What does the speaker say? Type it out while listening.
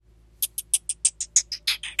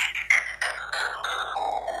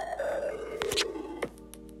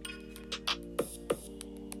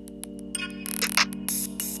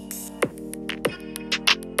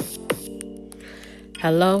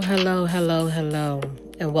Hello, hello, hello, hello,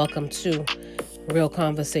 and welcome to Real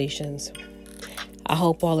Conversations. I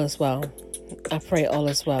hope all is well. I pray all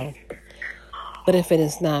is well. But if it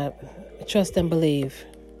is not, trust and believe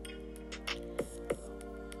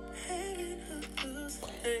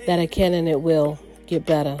that it can and it will get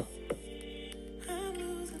better.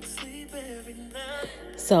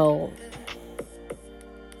 So,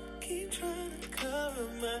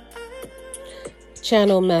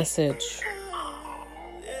 channel message.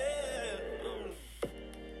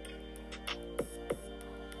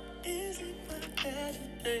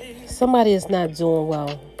 Somebody is not doing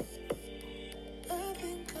well.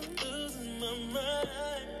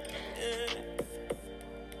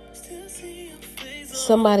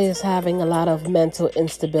 Somebody is having a lot of mental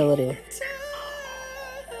instability.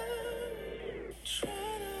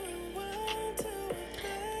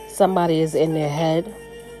 Somebody is in their head.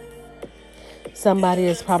 Somebody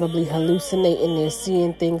is probably hallucinating. They're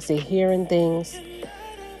seeing things. They're hearing things.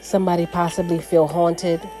 Somebody possibly feel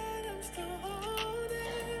haunted.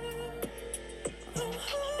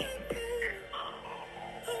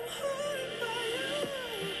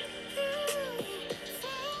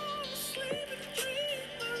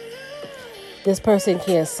 This person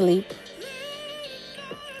can't sleep.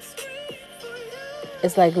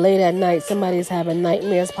 It's like late at night, somebody's having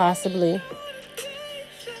nightmares possibly.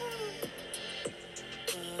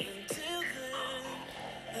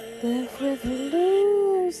 Live with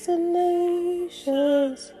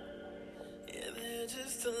hallucinations.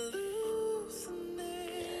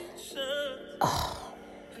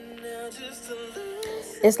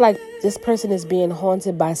 It's like this person is being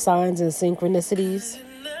haunted by signs and synchronicities.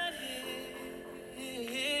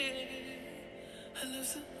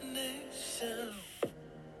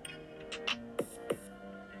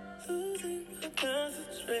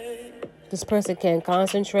 This person can't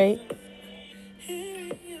concentrate.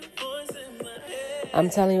 I'm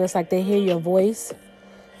telling you, it's like they hear your voice.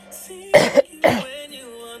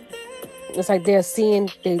 It's like they're seeing.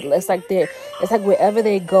 It's like wherever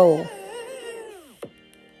they go,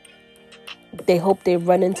 they hope they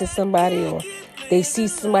run into somebody or they see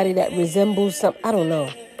somebody that resembles some. I don't know.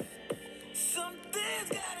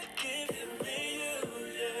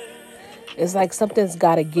 It's like something's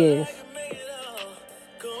got to give.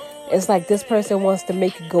 It's like this person wants to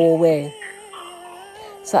make it go away.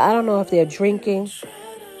 So I don't know if they're drinking,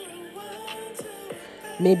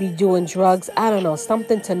 maybe doing drugs. I don't know,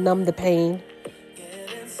 something to numb the pain.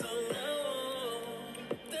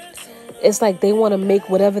 It's like they want to make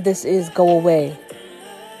whatever this is go away.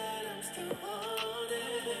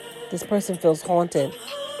 This person feels haunted.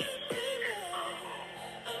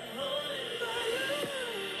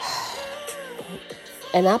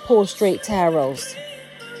 And I pull straight tarots.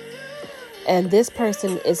 And this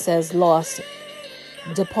person, it says loss,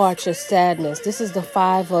 departure, sadness. This is the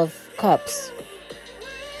 5 of Cups.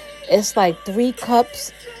 It's like 3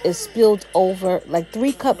 cups is spilled over. Like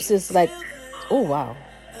 3 cups is like, oh, wow.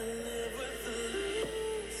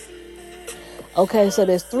 Okay, so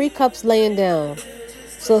there's 3 cups laying down.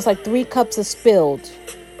 So it's like 3 cups are spilled.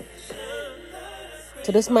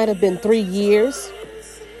 So this might have been 3 years.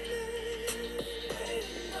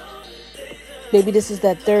 Maybe this is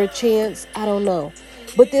that 3rd chance. I don't know.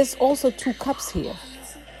 But there's also 2 cups here.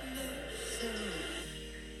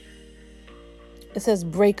 It says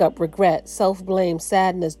breakup, regret, self-blame,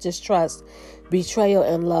 sadness, distrust, betrayal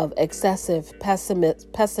and love, excessive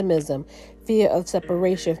pessimism, fear of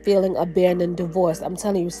separation, feeling abandoned, divorce. I'm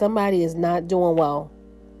telling you, somebody is not doing well.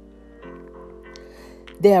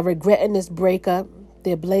 They are regretting this breakup.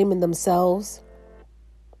 They're blaming themselves.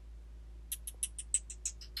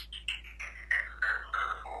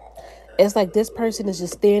 It's like this person is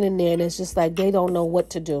just standing there and it's just like they don't know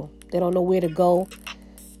what to do. They don't know where to go.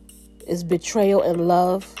 It's betrayal and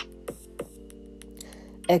love.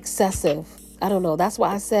 Excessive. I don't know. That's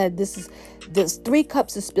why I said this 3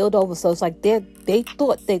 cups is spilled over. So it's like they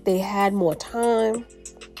thought that they had more time.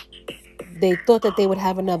 They thought that they would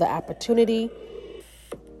have another opportunity.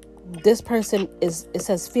 This person it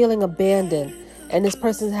says feeling abandoned. And this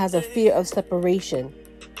person has a fear of separation.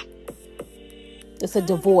 It's a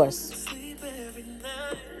divorce.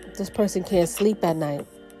 This person can't sleep at night.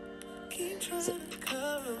 So,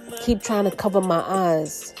 keep trying to cover my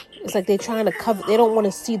eyes. It's like they're trying to cover. They don't want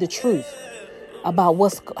to see the truth about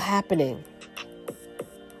what's happening.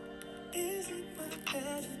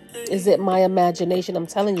 Is it my imagination? I'm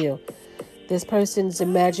telling you, this person's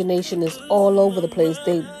imagination is all over the place.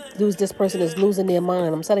 This person is losing their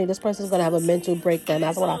mind. I'm telling you, this person's going to have a mental breakdown.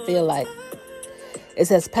 That's what I feel like. It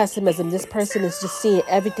says pessimism. This person is just seeing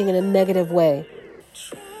everything in a negative way.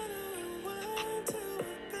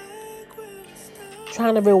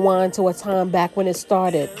 trying to rewind to a time back when it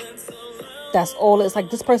started. That's all. It's like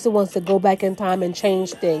this person wants to go back in time and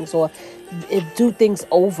change things or do things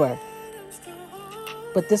over.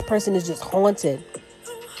 But this person is just haunted,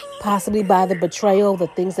 possibly by the betrayal, the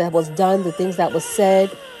things that was done, the things that was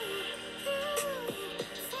said,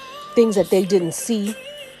 things that they didn't see,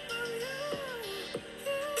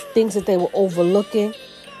 things that they were overlooking.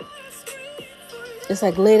 It's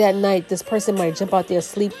like late at night, this person might jump out their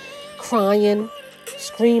sleep crying,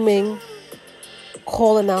 screaming,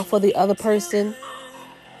 calling out for the other person.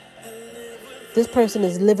 This person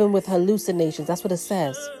is living with hallucinations. That's what it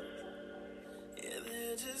says.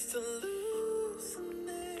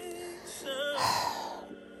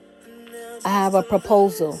 I have a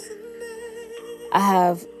proposal. I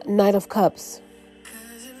have Knight of Cups.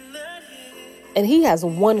 And he has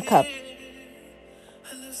one cup.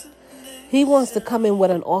 He wants to come in with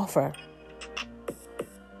an offer.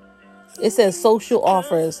 It says social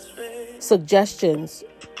offers, suggestions,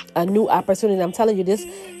 a new opportunity. I'm telling you this,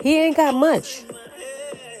 he ain't got much.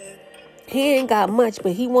 He ain't got much,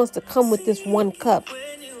 but he wants to come with this one cup.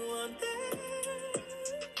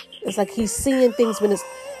 It's like he's seeing things when it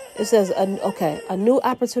says, a new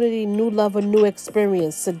opportunity, new love, a new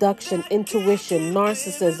experience, seduction, intuition,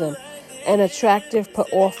 narcissism, an attractive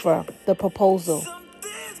offer, the proposal.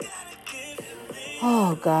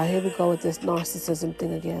 Oh, God, here we go with this narcissism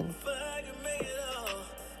thing again.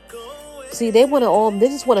 See, they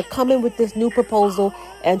just want to come in with this new proposal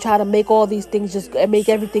and try to make all these things make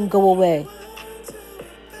everything go away.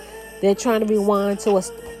 They're trying to rewind to a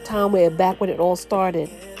time back when it all started.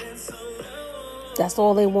 That's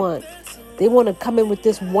all they want. They want to come in with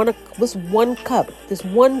this one cup, this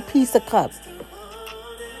one piece of cup.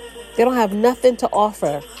 They don't have nothing to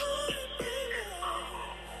offer.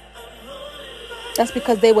 That's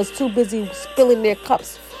because they was too busy spilling their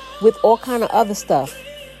cups with all kind of other stuff.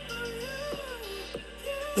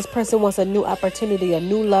 This person wants a new opportunity, a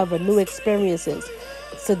new love, a new experiences,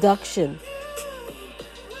 seduction,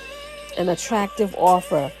 an attractive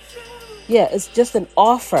offer. Yeah, it's just an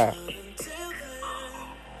offer.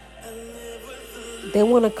 They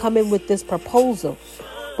want to come in with this proposal,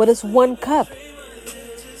 but it's one cup.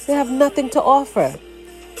 They have nothing to offer.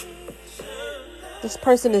 This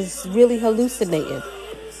person is really hallucinating.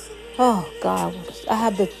 Oh, God. I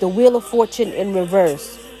have the Wheel of Fortune in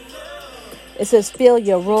reverse. It says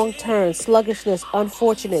failure, wrong turn, sluggishness,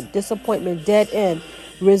 unfortunate, disappointment, dead end.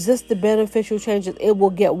 Resist the beneficial changes. It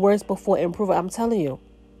will get worse before improving. I'm telling you.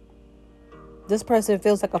 This person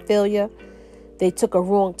feels like a failure. They took a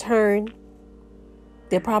wrong turn.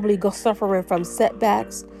 They're probably suffering from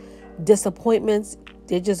setbacks, disappointments.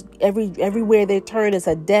 They're just everywhere they turn is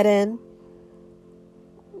a dead end.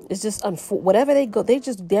 It's just whatever they go,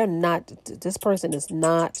 they're not. This person is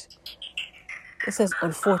not. It says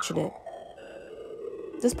unfortunate.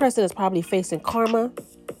 This person is probably facing karma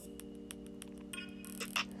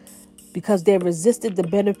because they resisted the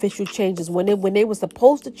beneficial changes. When they were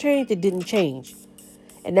supposed to change, it didn't change.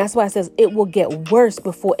 And that's why it says it will get worse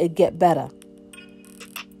before it get better.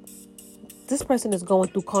 This person is going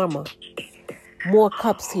through karma. More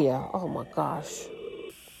cups here. Oh my gosh.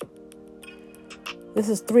 This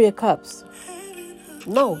is 3 of Cups.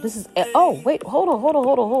 No, this is... Oh, wait. Hold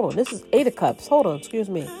on. This is 8 of Cups. Hold on. Excuse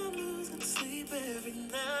me.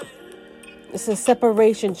 This is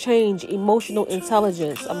separation, change, emotional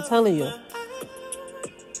intelligence. I'm telling you.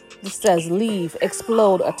 This says leave,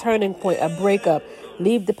 explode, a turning point, a breakup,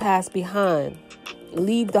 leave the past behind,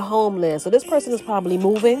 leave the homeland. So this person is probably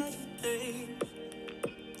moving.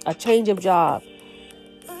 A change of job.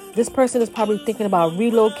 This person is probably thinking about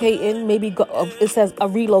relocating. Maybe it says a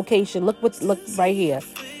relocation. Look right here.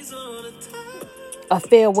 A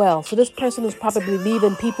farewell. So this person is probably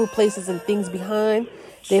leaving people, places, and things behind.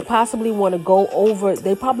 They possibly want to go over.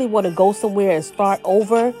 They probably want to go somewhere and start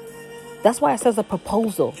over. That's why it says a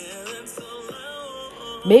proposal.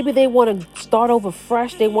 Maybe they want to start over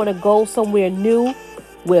fresh. They want to go somewhere new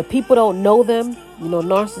where people don't know them. You know,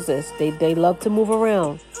 narcissists, they love to move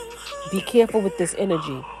around. Be careful with this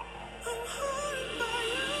energy.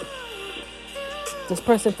 This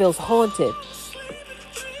person feels haunted.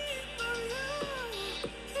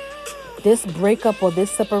 This breakup or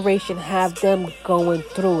this separation have them going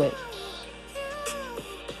through it.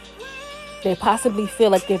 They possibly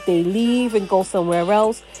feel like if they leave and go somewhere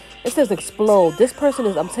else, it says explode. This person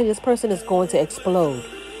is, I'm telling you, this person is going to explode.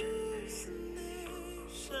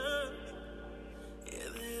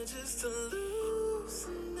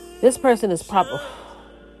 This person is probably...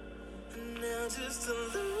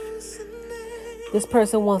 This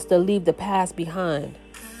person wants to leave the past behind.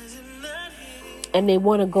 And they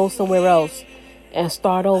want to go somewhere else. and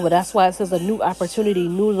start over. That's why it says a new opportunity,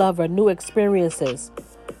 new lover, new experiences.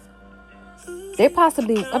 They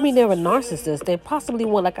possibly, I mean, they're a narcissist. They possibly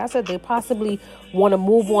want, like I said, they possibly want to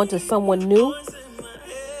move on to someone new,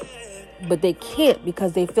 but they can't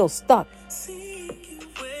because they feel stuck,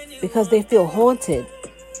 because they feel haunted.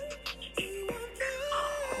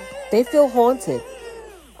 They feel haunted.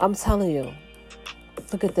 I'm telling you.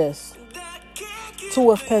 Look at this.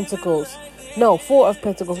 2 of Pentacles. No, 4 of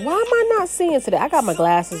Pentacles. Why am I not seeing today? I got my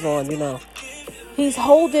glasses on, you know. He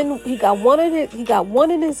got one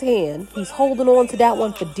in his hand. He's holding on to that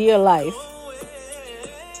one for dear life.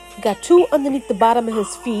 He got 2 underneath the bottom of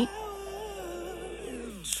his feet.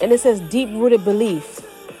 And it says deep-rooted belief.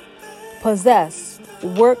 Possess.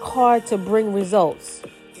 Work hard to bring results.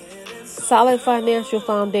 Solid financial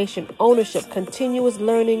foundation. Ownership. Continuous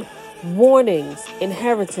learning. Warnings.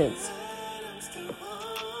 Inheritance.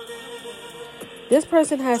 This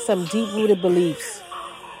person has some deep-rooted beliefs.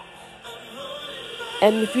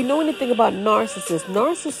 And if you know anything about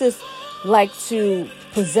narcissists like to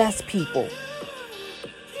possess people.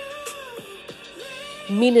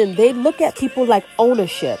 Meaning they look at people like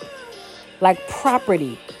ownership, like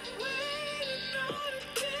property.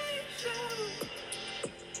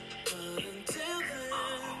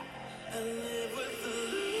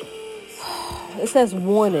 It says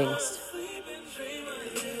warnings.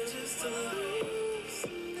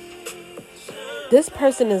 This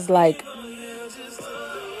person is like,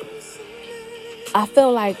 I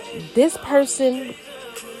feel like this person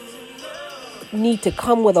need to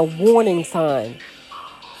come with a warning sign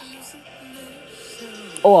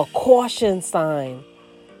or a caution sign.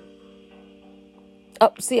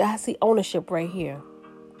 Oh, see, I see ownership right here.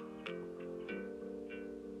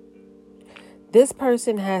 This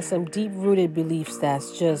person has some deep-rooted beliefs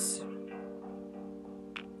that's just...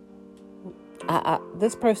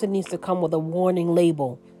 this person needs to come with a warning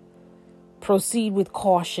label. Proceed with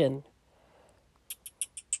caution.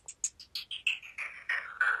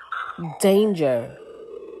 Danger.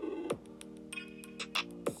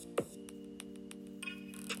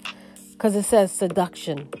 Because it says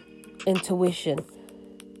seduction, intuition.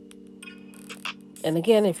 And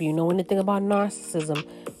again, if you know anything about narcissism,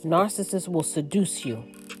 narcissists will seduce you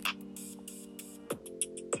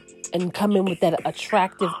and come in with that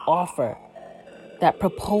attractive offer, that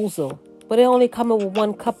proposal. But they only come in with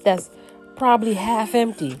one cup that's probably half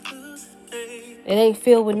empty. It ain't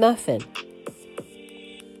filled with nothing.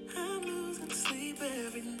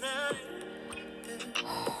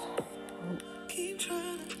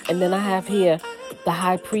 And then I have here the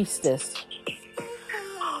High Priestess.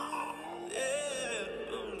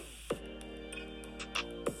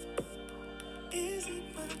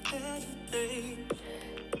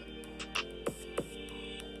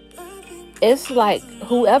 It's like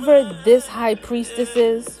whoever this High Priestess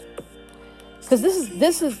is, because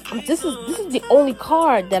this is the only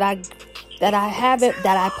card that I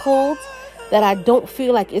pulled that I don't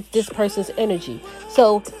feel like it's this person's energy.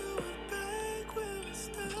 So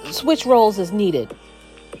switch roles is needed.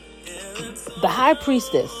 The High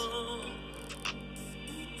Priestess.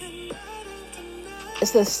 It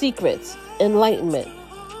says secrets, enlightenment.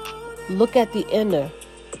 Look at the inner.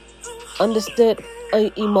 Understood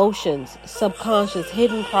emotions, subconscious,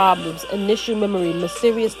 hidden problems, initial memory,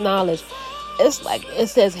 mysterious knowledge. It's like it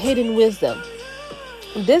says hidden wisdom.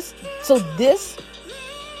 This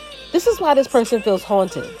is why this person feels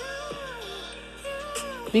haunted.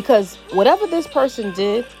 Because whatever this person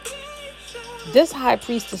did, this High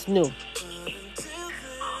Priestess knew.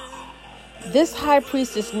 This High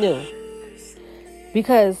Priestess knew.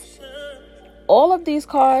 Because all of these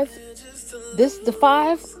cards, the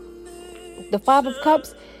five of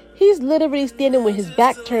Cups, he's literally standing with his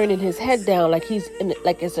back turned and his head down, like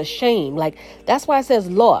like it's a shame. Like that's why it says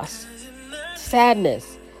loss,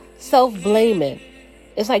 sadness, self-blaming.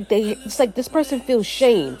 It's like this person feels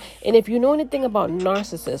shame. And if you know anything about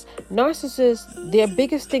narcissists, their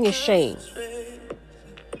biggest thing is shame.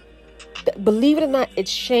 Believe it or not,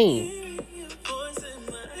 it's shame.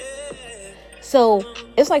 So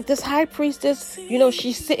it's like this High Priestess, you know,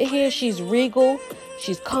 she's sitting here, she's regal,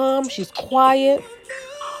 she's calm, she's quiet,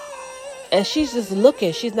 and she's just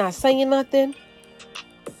looking. She's not saying nothing.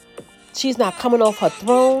 She's not coming off her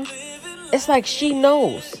throne. It's like she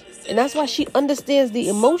knows. And that's why she understands the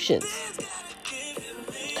emotions.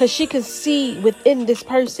 Because she can see within this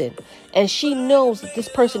person. And she knows that this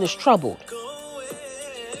person is troubled.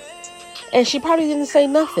 And she probably didn't say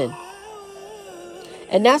nothing.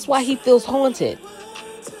 And that's why he feels haunted.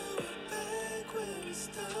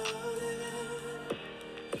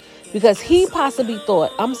 Because he possibly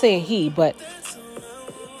thought, I'm saying he, but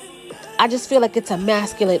I just feel like it's a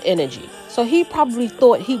masculine energy. So he probably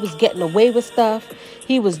thought he was getting away with stuff.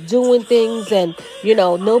 He was doing things and,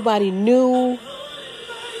 nobody knew.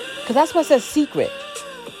 Because that's what says secret.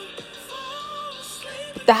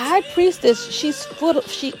 The high priestess,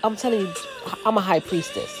 I'm telling you, I'm a high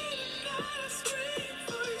priestess.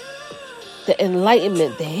 The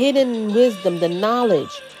enlightenment, the hidden wisdom, the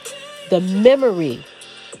knowledge, the memory.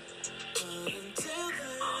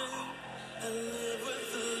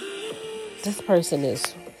 This person is...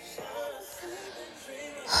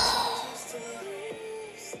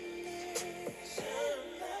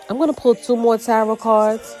 I'm going to pull 2 more tarot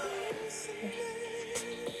cards.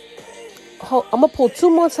 I'm going to pull 2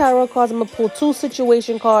 more tarot cards. I'm going to pull 2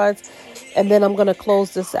 situation cards. And then I'm going to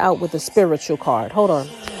close this out with a spiritual card. Hold on.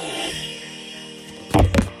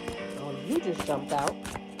 Oh, you just jumped out.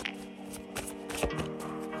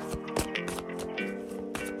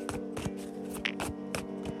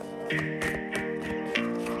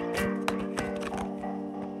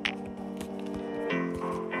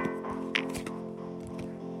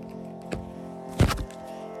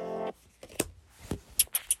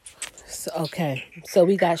 Okay, so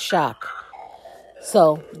we got shock.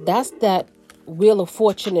 So that's that Wheel of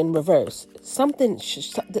Fortune in reverse.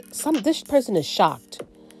 This person is shocked.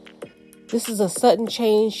 This is a sudden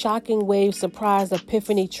change, shocking wave, surprise,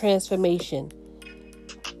 epiphany, transformation.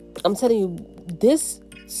 I'm telling you, this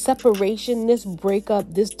separation, this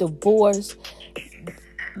breakup, this divorce,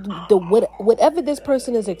 whatever this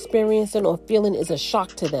person is experiencing or feeling is a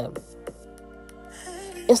shock to them.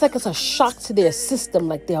 It's like it's a shock to their system,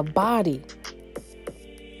 like their body.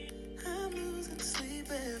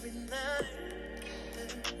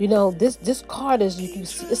 This card is, you can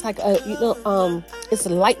see, it's like it's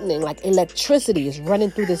lightning, like electricity is running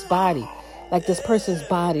through this body, like this person's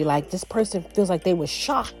body, like this person feels like they were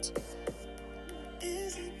shocked.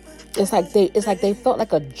 It's like they felt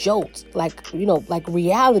like a jolt, like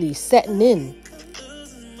reality setting in.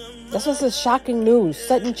 That's what's the shocking news,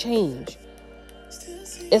 sudden change.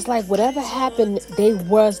 It's like whatever happened, they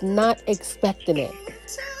was not expecting it.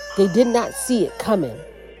 They did not see it coming.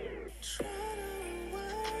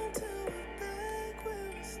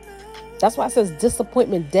 That's why it says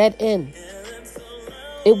disappointment, dead end.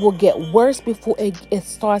 It will get worse before it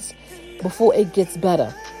gets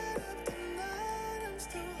better.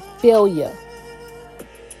 Failure.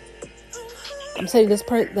 I'm saying this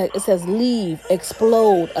person, like it says leave,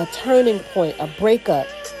 explode, a turning point, a breakup.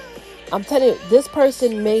 I'm telling you, this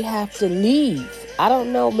person may have to leave. I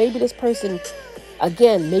don't know. Maybe this person,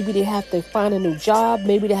 again, maybe they have to find a new job.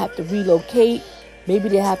 Maybe they have to relocate. Maybe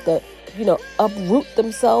they have to, uproot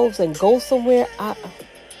themselves and go somewhere.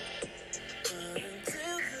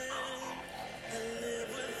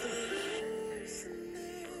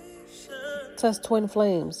 It says twin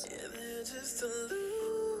flames. It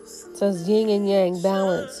says yin and yang,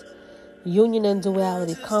 balance, union and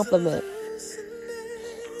duality, complement.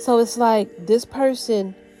 So it's like this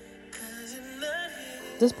person's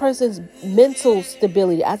mental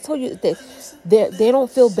stability. I told you that they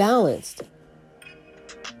don't feel balanced.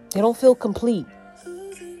 They don't feel complete.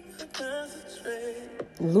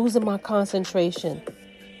 Losing my concentration.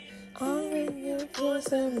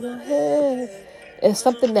 It's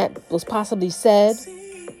something that was possibly said.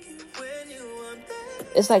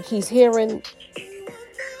 It's like he's hearing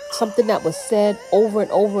something that was said over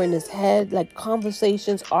and over in his head, like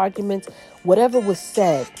conversations, arguments, whatever was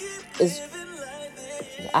said is,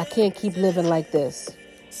 I can't keep living like this.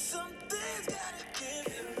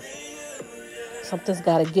 Something's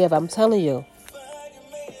got to give. I'm telling you.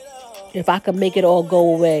 If I could make it all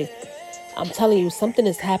go away, I'm telling you, something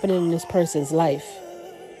is happening in this person's life.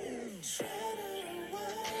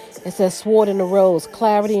 It says sword in the rose,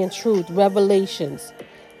 clarity and truth, revelations.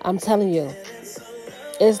 I'm telling you.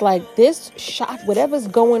 It's like this shock, whatever's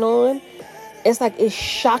going on, it's like it's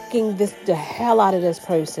shocking the hell out of this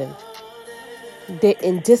person. They're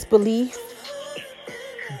in disbelief,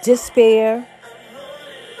 despair.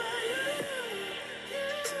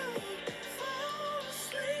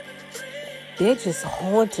 They're just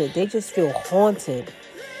haunted. They just feel haunted.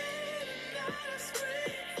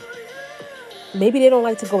 Maybe they don't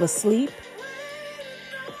like to go to sleep.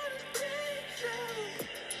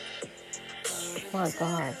 My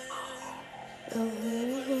God.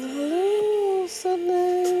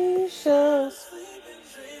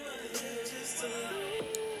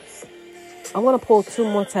 I'm going to pull 2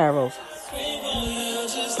 more tarots.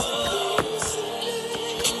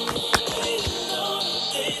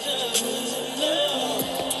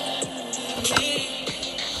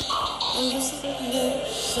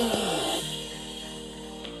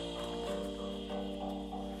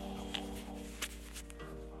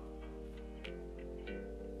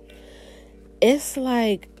 It's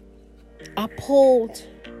like I pulled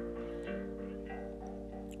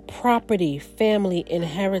property, family,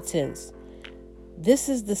 inheritance. This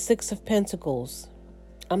is the Six of Pentacles.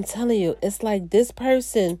 I'm telling you, it's like this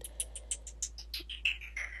person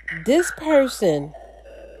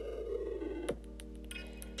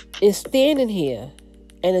is standing here,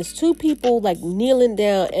 and it's two people like kneeling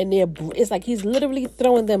down, and it's like he's literally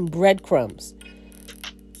throwing them breadcrumbs.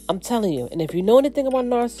 I'm telling you. And if you know anything about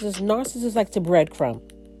narcissists like to breadcrumb.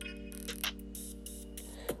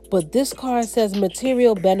 But this card says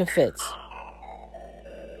material benefits.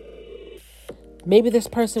 Maybe this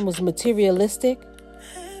person was materialistic.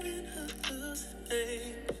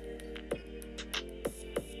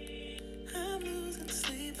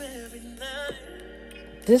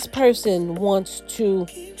 This person wants to,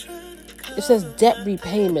 it says debt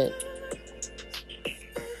repayment.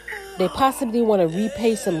 They possibly want to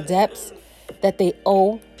repay some debts that they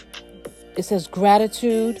owe. It says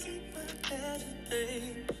gratitude.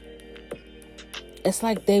 It's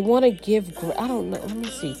like they want to give, I don't know, let me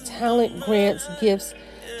see, talent, grants, gifts,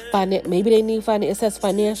 maybe they need it says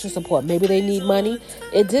financial support. Maybe they need money.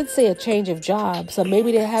 It did say a change of job, so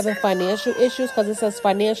maybe they're having financial issues because it says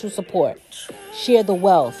financial support. Share the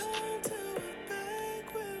wealth.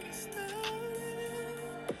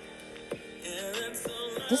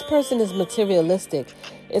 This person is materialistic.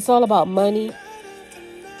 It's all about money,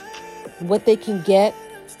 what they can get,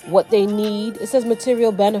 what they need. It says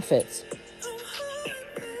material benefits.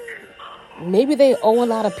 Maybe they owe a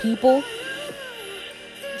lot of people.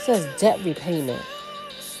 It says debt repayment.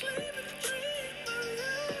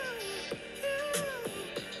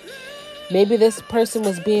 Maybe this person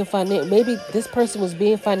was being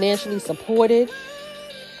financially supported.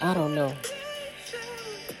 I don't know.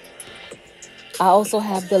 I also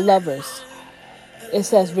have the Lovers. It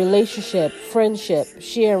says relationship, friendship,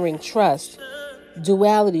 sharing, trust,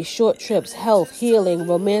 duality, short trips, health, healing,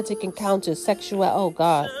 romantic encounters, sexual, oh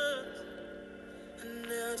God.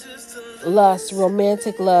 Lust,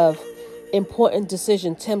 romantic love, important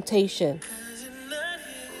decision, temptation.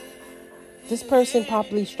 This person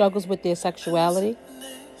probably struggles with their sexuality.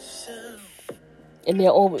 And they're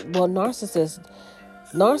narcissists.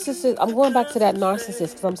 Narcissists, I'm going back to that narcissist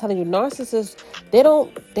because I'm telling you, narcissists, they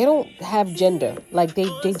don't have gender. Like they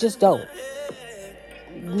just don't.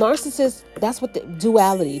 Narcissists, that's what the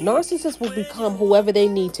duality. Narcissists will become whoever they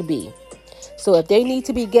need to be. So if they need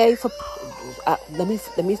to be gay let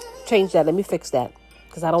me change that. Let me fix that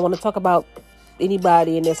because I don't want to talk about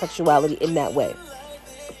anybody and their sexuality in that way.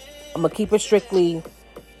 I'm gonna keep it strictly.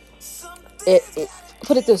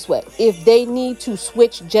 Put it this way: if they need to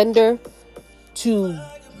switch gender to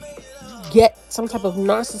get some type of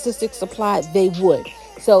narcissistic supply, they would.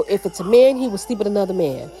 So if it's a man, he would sleep with another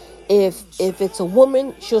man. If it's a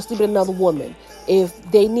woman, she'll sleep with another woman.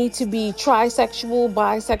 If they need to be trisexual,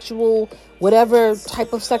 bisexual, whatever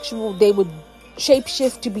type of sexual, they would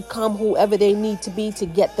shapeshift to become whoever they need to be to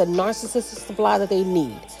get the narcissistic supply that they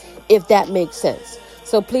need, if that makes sense.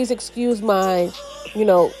 So please excuse my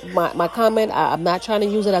comment. I'm not trying to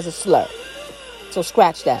use it as a slur. So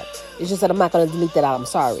scratch that. It's just that I'm not going to delete that out. I'm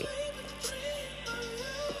sorry.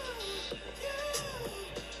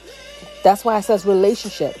 That's why it says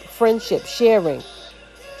relationship, friendship, sharing.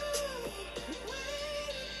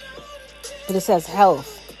 But it says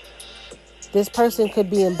health. This person could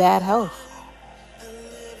be in bad health.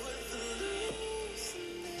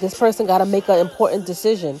 This person got to make an important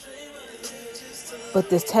decision. But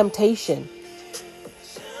this temptation,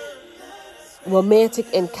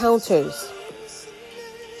 romantic encounters,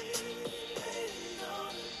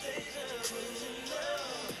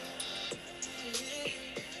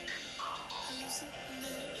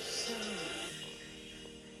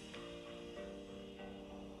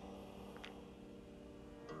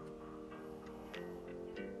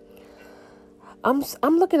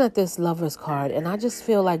 I'm looking at this Lovers card, and I just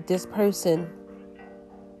feel like this person,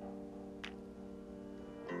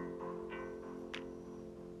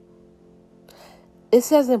 it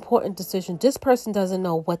says important decision. This person doesn't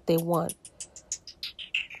know what they want.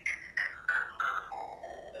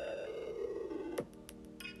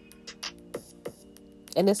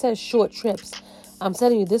 And it says short trips. I'm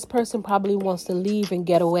telling you, this person probably wants to leave and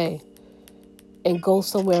get away and go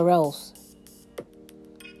somewhere else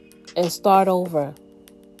and start over.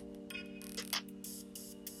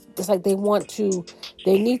 It's like they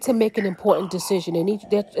need to make an important decision.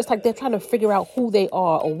 It's like they're trying to figure out who they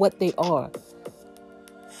are or what they are.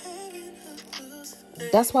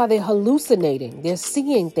 That's why they're hallucinating. They're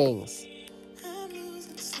seeing things.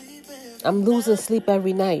 I'm losing sleep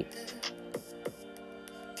every night.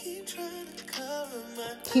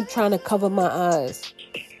 keep trying to cover my eyes.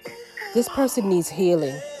 This person needs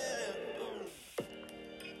healing.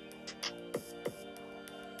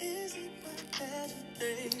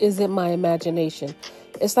 Is it my imagination?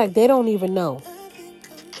 It's like they don't even know.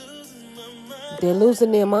 They're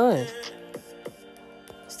losing their mind.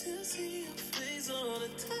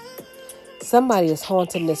 Somebody is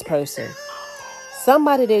haunting this person.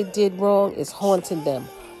 Somebody they did wrong is haunting them,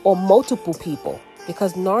 or multiple people,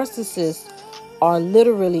 because narcissists are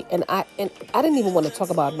literally, and I didn't even want to talk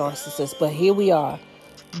about narcissists, but here we are.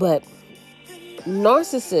 But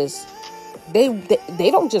narcissists,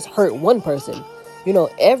 they don't just hurt one person. You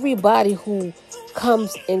know, everybody who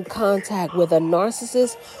comes in contact with a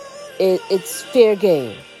narcissist, it's fair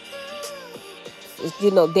game.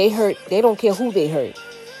 You know, they hurt. They don't care who they hurt.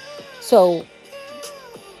 So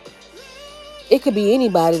it could be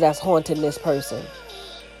anybody that's haunting this person.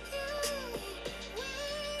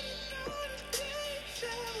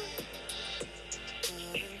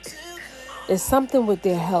 It's something with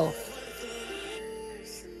their health.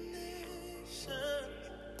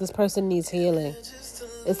 This person needs healing.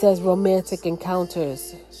 It says romantic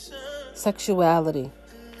encounters, sexuality,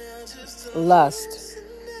 lust,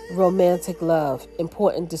 romantic love,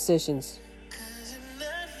 important decisions,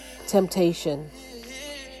 temptation.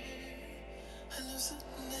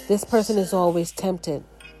 This person is always tempted,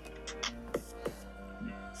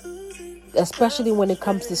 especially when it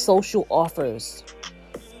comes to social offers,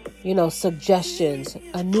 you know, suggestions,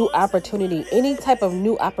 a new opportunity, any type of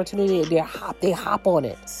new opportunity, they hop on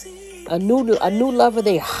it. A new lover,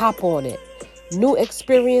 they hop on it. New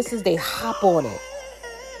experiences, they hop on it.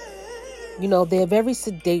 You know, they're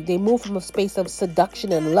they move from a space of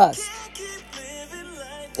seduction and lust.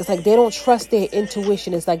 It's like they don't trust their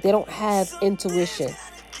intuition. It's like they don't have intuition.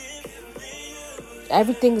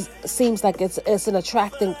 Everything seems like it's an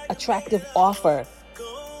attractive offer.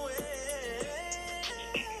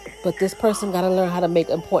 But this person got to learn how to make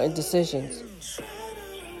important decisions.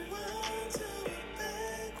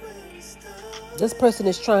 This person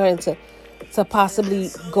is trying to possibly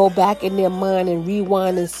go back in their mind and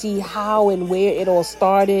rewind and see how and where it all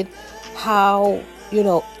started, how, you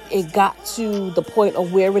know, it got to the point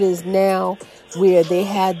of where it is now, where they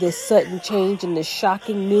had this sudden change and this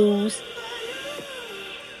shocking news.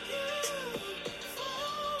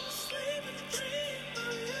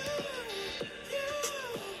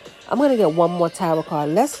 I'm going to get one more tarot card.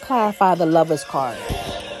 Let's clarify the Lover's card.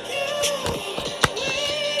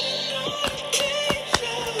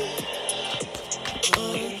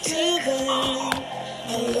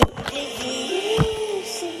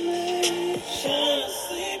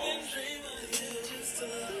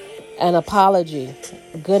 An apology,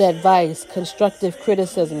 good advice, constructive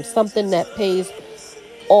criticism, something that pays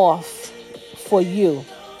off for you.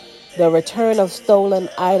 The return of stolen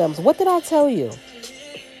items. What did I tell you?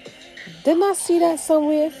 Didn't I see that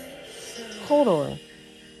somewhere? Hold on.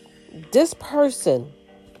 This person,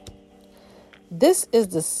 this is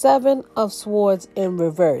the Seven of Swords in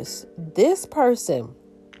reverse. This person,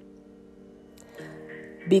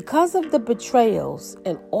 because of the betrayals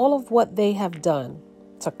and all of what they have done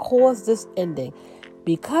to cause this ending,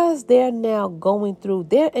 because they're now going through,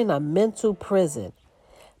 they're in a mental prison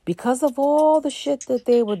because of all the shit that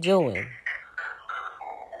they were doing.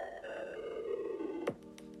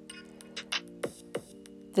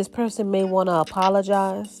 This person may want to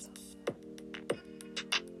apologize.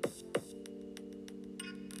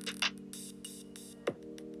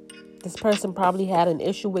 This person probably had an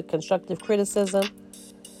issue with constructive criticism.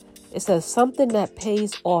 It says something that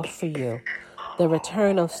pays off for you. The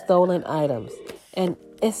return of stolen items. And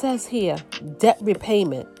it says here, debt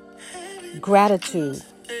repayment, gratitude.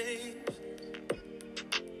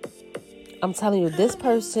 I'm telling you, this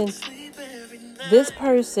person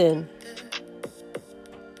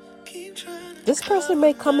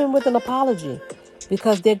may come in with an apology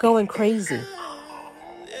because they're going crazy.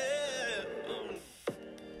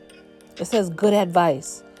 It says good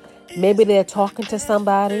advice. Maybe they're talking to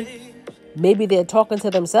somebody. Maybe they're talking to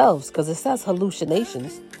themselves because it says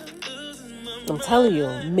hallucinations. I'm telling you,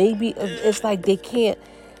 maybe it's like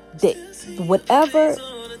whatever.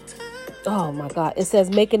 Oh my God. It says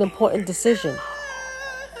make an important decision.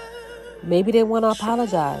 Maybe they want to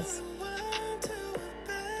apologize.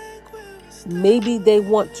 Maybe they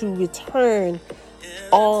want to return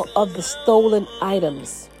all of the stolen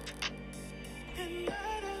items.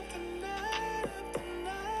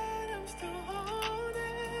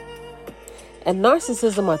 And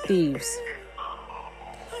narcissism are thieves.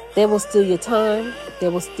 They will steal your time. They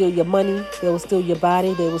will steal your money. They will steal your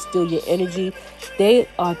body. They will steal your energy. They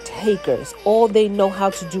are takers. All they know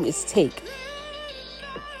how to do is take.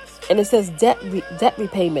 And it says debt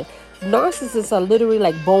repayment. Narcissists are literally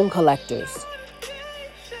like bone collectors.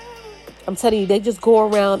 I'm telling you, they just go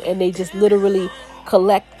around and they just literally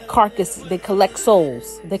collect carcasses. They collect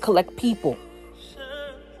souls. They collect people.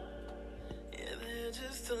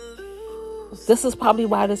 This is probably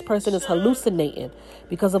why this person is hallucinating,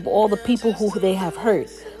 because of all the people who they have hurt,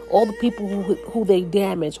 all the people who they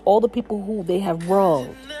damage, all the people who they have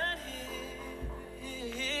wronged.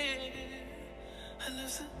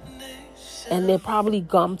 And they're probably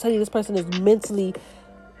gone. I'm telling you, this person is mentally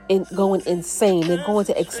going insane. They're going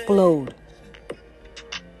to explode.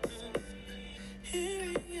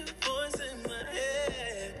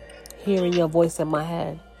 Hearing your voice in my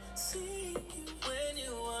head.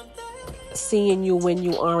 Seeing you when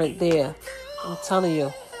you aren't there. I'm telling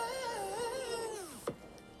you.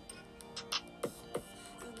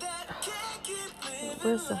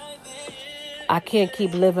 I can't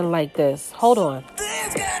keep living like this. Hold on.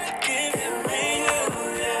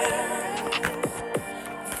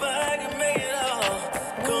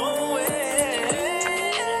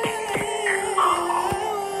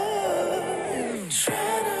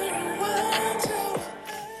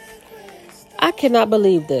 I cannot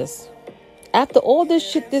believe this. After all this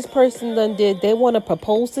shit this person done did, they want to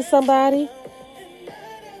propose to somebody?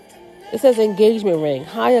 It says engagement ring,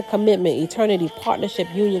 higher commitment, eternity, partnership,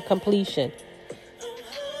 union, completion.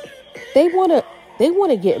 They want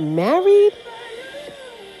to get married?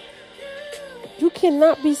 You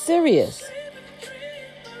cannot be serious.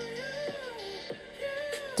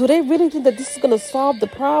 Do they really think that this is going to solve the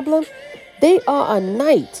problem? They are a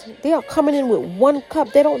knight. They are coming in with one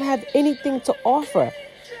cup. They don't have anything to offer.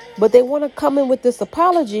 But they want to come in with this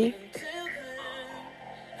apology.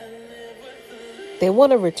 They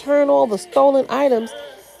want to return all the stolen items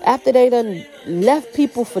after they done left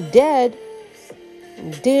people for dead.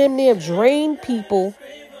 Damn near drained people.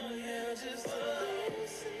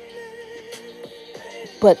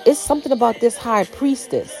 But it's something about this high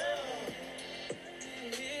priestess.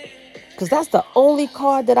 Because that's the only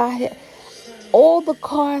card that I have. All the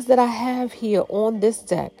cards that I have here on this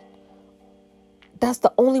deck, that's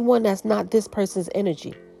the only one that's not this person's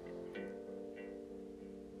energy.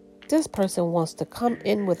 This person wants to come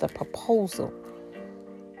in with a proposal.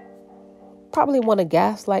 Probably want to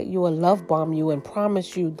gaslight you or love bomb you and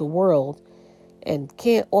promise you the world and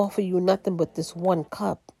can't offer you nothing but this one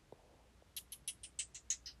cup.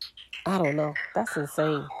 I don't know. That's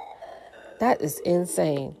insane. That is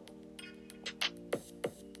insane.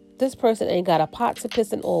 This person ain't got a pot to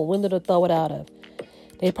piss in or a window to throw it out of.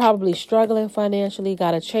 They probably struggling financially,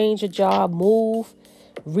 got to change a job, move,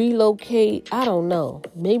 relocate. I don't know.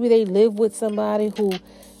 Maybe they live with somebody who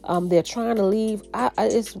they're trying to leave.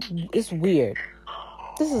 It's weird.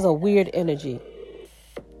 This is a weird energy.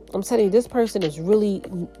 I'm telling you, this person is really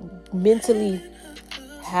mentally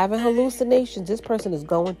having hallucinations. This person is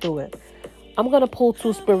going through it. I'm going to pull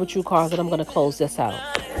 2 spiritual cards and I'm going to close this out.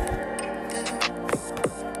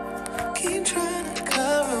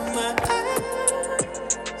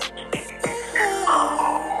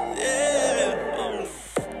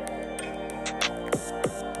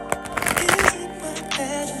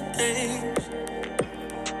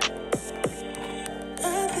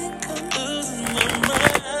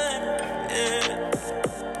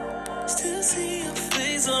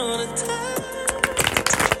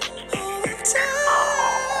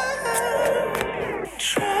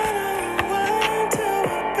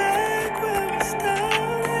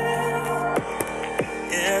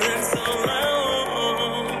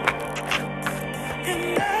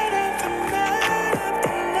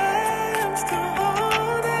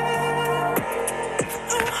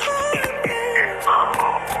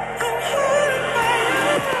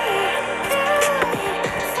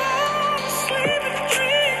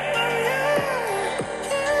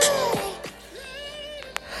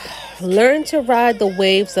 Learn to ride the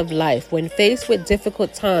waves of life. When faced with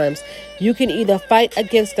difficult times, you can either fight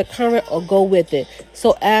against the current or go with it.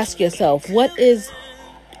 So ask yourself, what is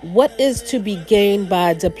to be gained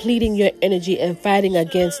by depleting your energy and fighting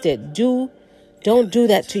against it? Don't do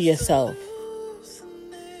that to yourself.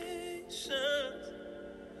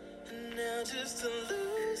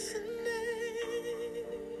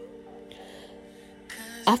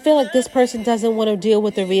 I feel like this person doesn't want to deal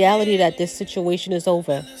with the reality that this situation is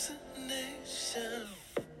over.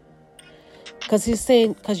 Because he's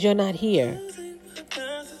saying, because you're not here.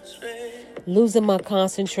 Losing my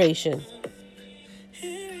concentration.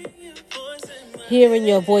 Hearing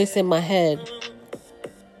your voice in my head.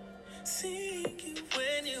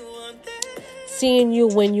 Seeing you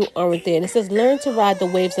when you aren't there. And it says, learn to ride the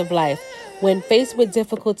waves of life. When faced with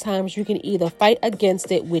difficult times, you can either fight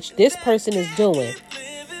against it, which this person is doing.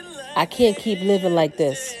 I can't keep living like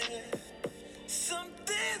this.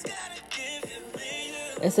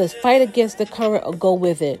 It says fight against the current or go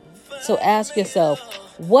with it. So ask yourself,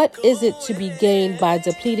 what is it to be gained by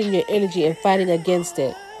depleting your energy and fighting against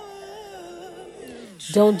it?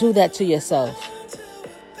 Don't do that to yourself.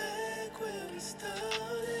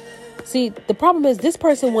 See, the problem is this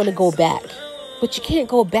person want to go back, but you can't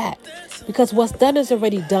go back because what's done is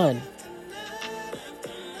already done.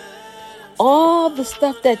 All the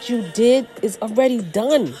stuff that you did is already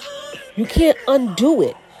done. You can't undo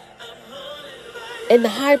it. And the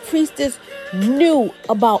high priestess knew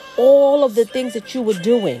about all of the things that you were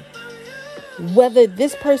doing. Whether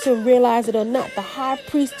this person realized it or not, the high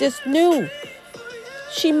priestess knew.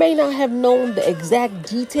 She may not have known the exact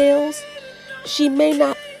details. She may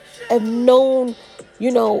not have known,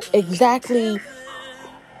 exactly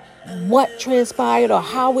what transpired or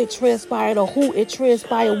how it transpired or who it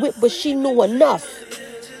transpired with, but she knew enough.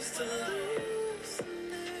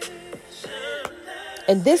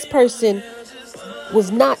 And this person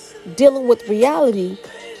was not dealing with reality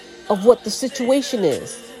of what the situation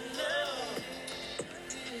is.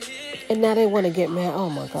 And now they want to get mad. Oh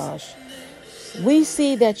my gosh. We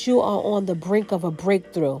see that you are on the brink of a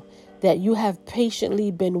breakthrough that you have patiently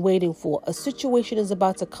been waiting for. A situation is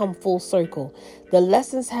about to come full circle. The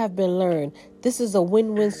lessons have been learned. This is a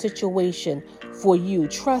win-win situation for you.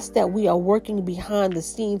 Trust that we are working behind the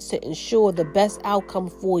scenes to ensure the best outcome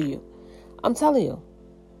for you. I'm telling you.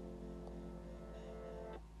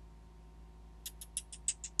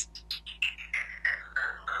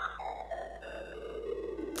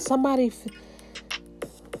 Somebody...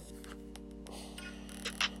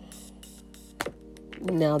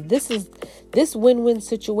 Now, this win-win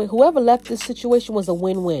situation. Whoever left this situation was a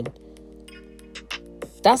win-win.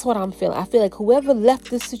 That's what I'm feeling. I feel like whoever left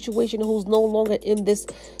this situation, who's no longer in this,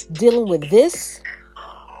 dealing with this,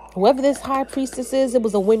 whoever this high priestess is, it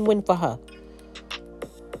was a win-win for her.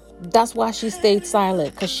 That's why she stayed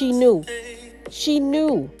silent, because she knew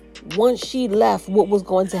once she left what was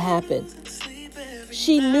going to happen.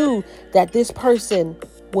 She knew that this person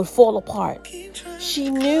would fall apart. She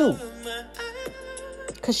knew.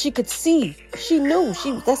 Because she could see. She knew.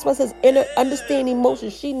 That's what it says, inner understanding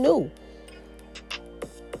emotion. She knew.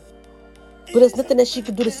 But there's nothing that she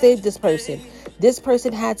could do to save this person. This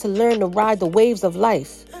person had to learn to ride the waves of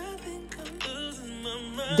life.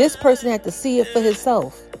 This person had to see it for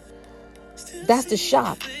himself. That's the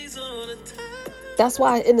shock. That's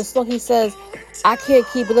why in the song he says, I can't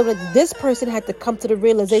keep living. This person had to come to the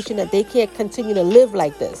realization that they can't continue to live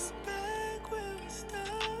like this.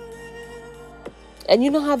 And you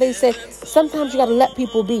know how they say, sometimes you got to let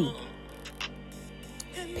people be.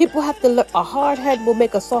 People have to learn. A hard head will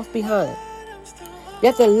make a soft behind. You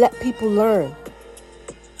have to let people learn.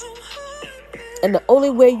 And the only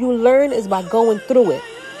way you learn is by going through it.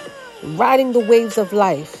 Riding the waves of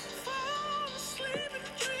life.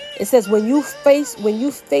 It says when you face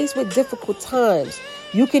with difficult times,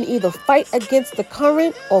 you can either fight against the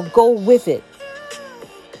current or go with it.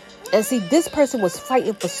 And see, this person was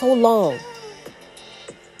fighting for so long.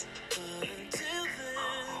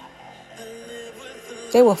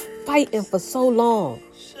 They were fighting for so long.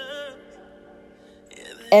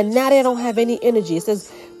 And now they don't have any energy. It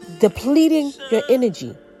says depleting your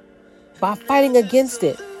energy by fighting against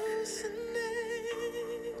it.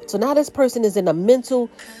 So now this person is in a mental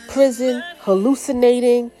prison,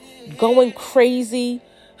 hallucinating, going crazy,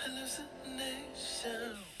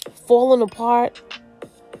 falling apart.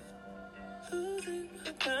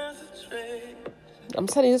 I'm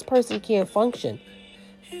telling you, this person can't function.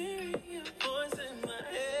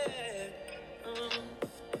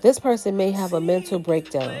 This person may have a mental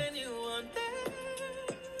breakdown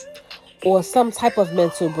or some type of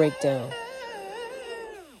mental breakdown.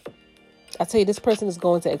 I tell you, this person is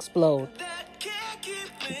going to explode.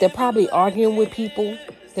 They're probably arguing with people.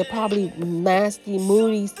 They're probably nasty,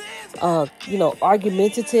 moody,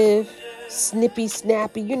 argumentative, snippy,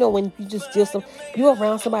 snappy. You know, when you're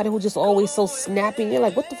around somebody who's just always so snappy. You're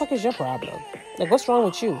like, what the fuck is your problem? Like, what's wrong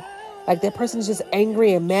with you? Like, that person is just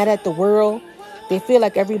angry and mad at the world. They feel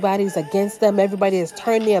like everybody's against them. Everybody has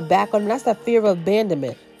turned their back on them. That's that fear of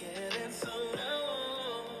abandonment.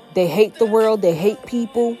 They hate the world. They hate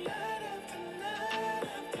people.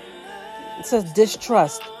 It says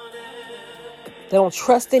distrust. They don't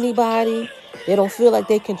trust anybody. They don't feel like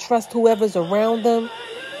they can trust whoever's around them.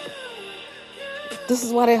 This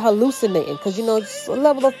is why they're hallucinating. Because, it's a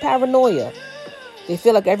level of paranoia. They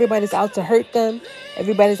feel like everybody's out to hurt them.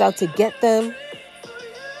 Everybody's out to get them.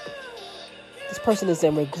 This person is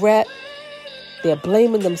in regret. They're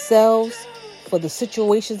blaming themselves for the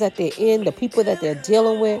situations that they're in, the people that they're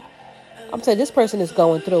dealing with. I'm saying this person is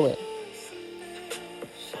going through it.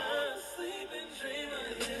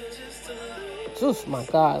 Oof, my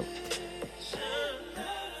God.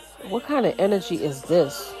 What kind of energy is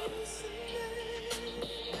this?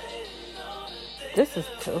 This is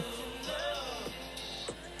tough.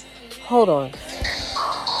 Hold on.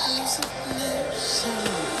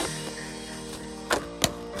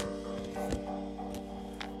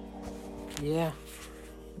 Yeah.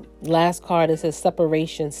 Last card, it says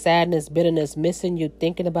separation, sadness, bitterness, missing you,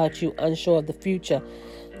 thinking about you, unsure of the future.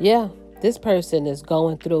 Yeah, this person is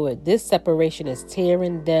going through it. This separation is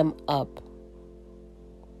tearing them up.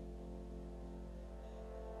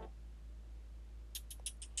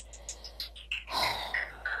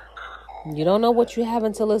 You don't know what you have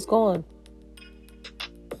until it's gone.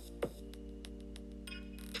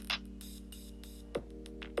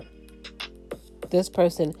 This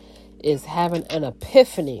person is having an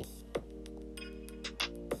epiphany.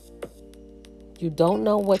 You don't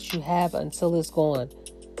know what you have until it's gone.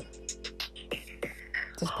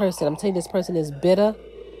 This person, I'm telling you, this person is bitter.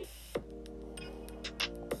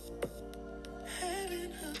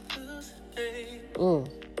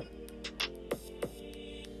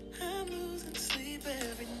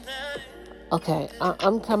 Okay,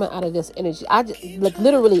 I'm coming out of this energy. I'm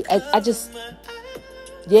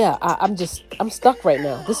stuck right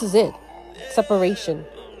now. This is it. Separation.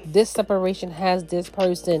 This separation has this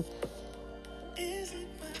person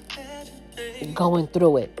going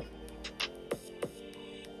through it.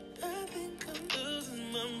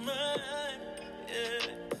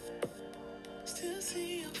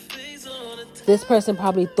 This person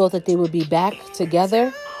probably thought that they would be back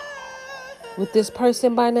together with this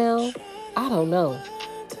person by now. I don't know.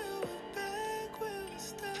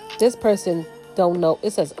 This person don't know.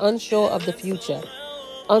 It says unsure of the future.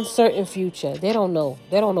 Uncertain future. They don't know.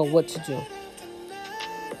 They don't know what to do.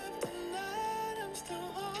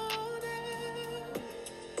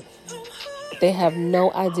 They have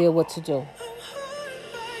no idea what to do.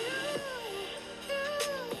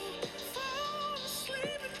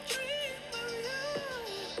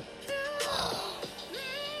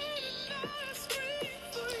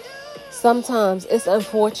 Sometimes it's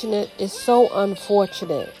unfortunate. It's so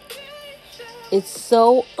unfortunate. It's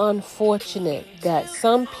so unfortunate that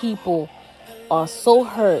some people are so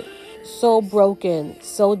hurt, so broken,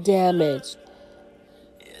 so damaged.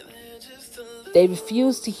 They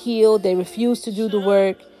refuse to heal. They refuse to do the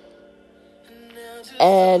work.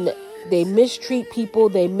 And they mistreat people.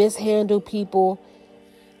 They mishandle people.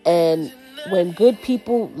 And when good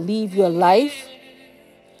people leave your life,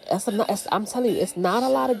 I'm telling you, it's not a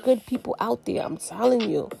lot of good people out there. I'm telling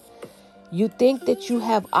you. You think that you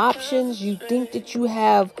have options. You think that you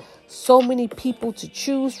have so many people to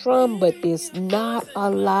choose from, but there's not a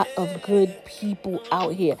lot of good people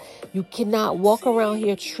out here. You cannot walk around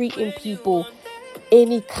here treating people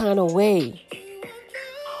any kind of way.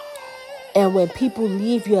 And when people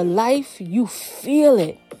leave your life, you feel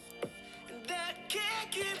it.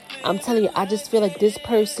 I'm telling you, I just feel like this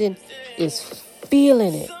person is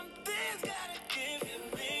feeling it.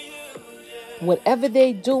 Whatever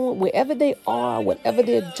they're doing, wherever they are, whatever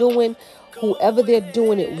they're doing, whoever they're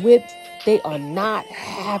doing it with, they are not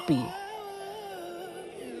happy.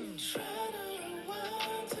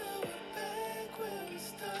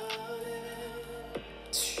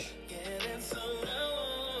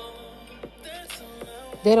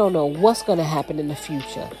 They don't know what's going to happen in the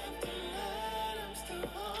future.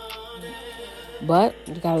 But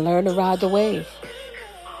you got to learn to ride the wave.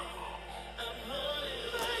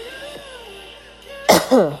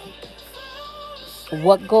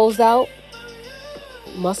 What goes out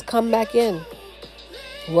must come back in.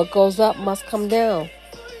 What goes up must come down.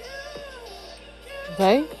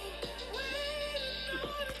 Okay?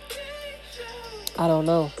 I don't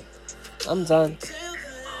know. I'm done.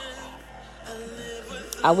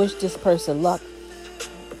 I wish this person luck.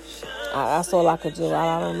 That's all I could do.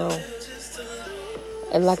 I don't know.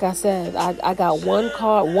 And like I said, I got one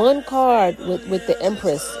card with the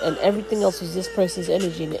Empress, and everything else was this person's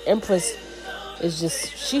energy. And the Empress is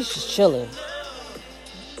she's just chilling.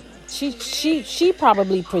 She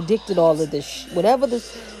probably predicted all of this.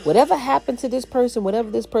 Whatever happened to this person,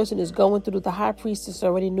 whatever this person is going through, the High Priestess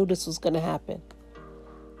already knew this was going to happen.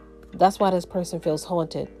 That's why this person feels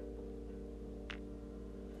haunted.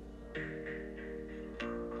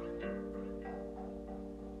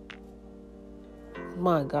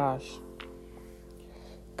 My gosh.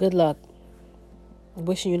 Good luck.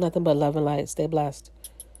 Wishing you nothing but love and light. Stay blessed.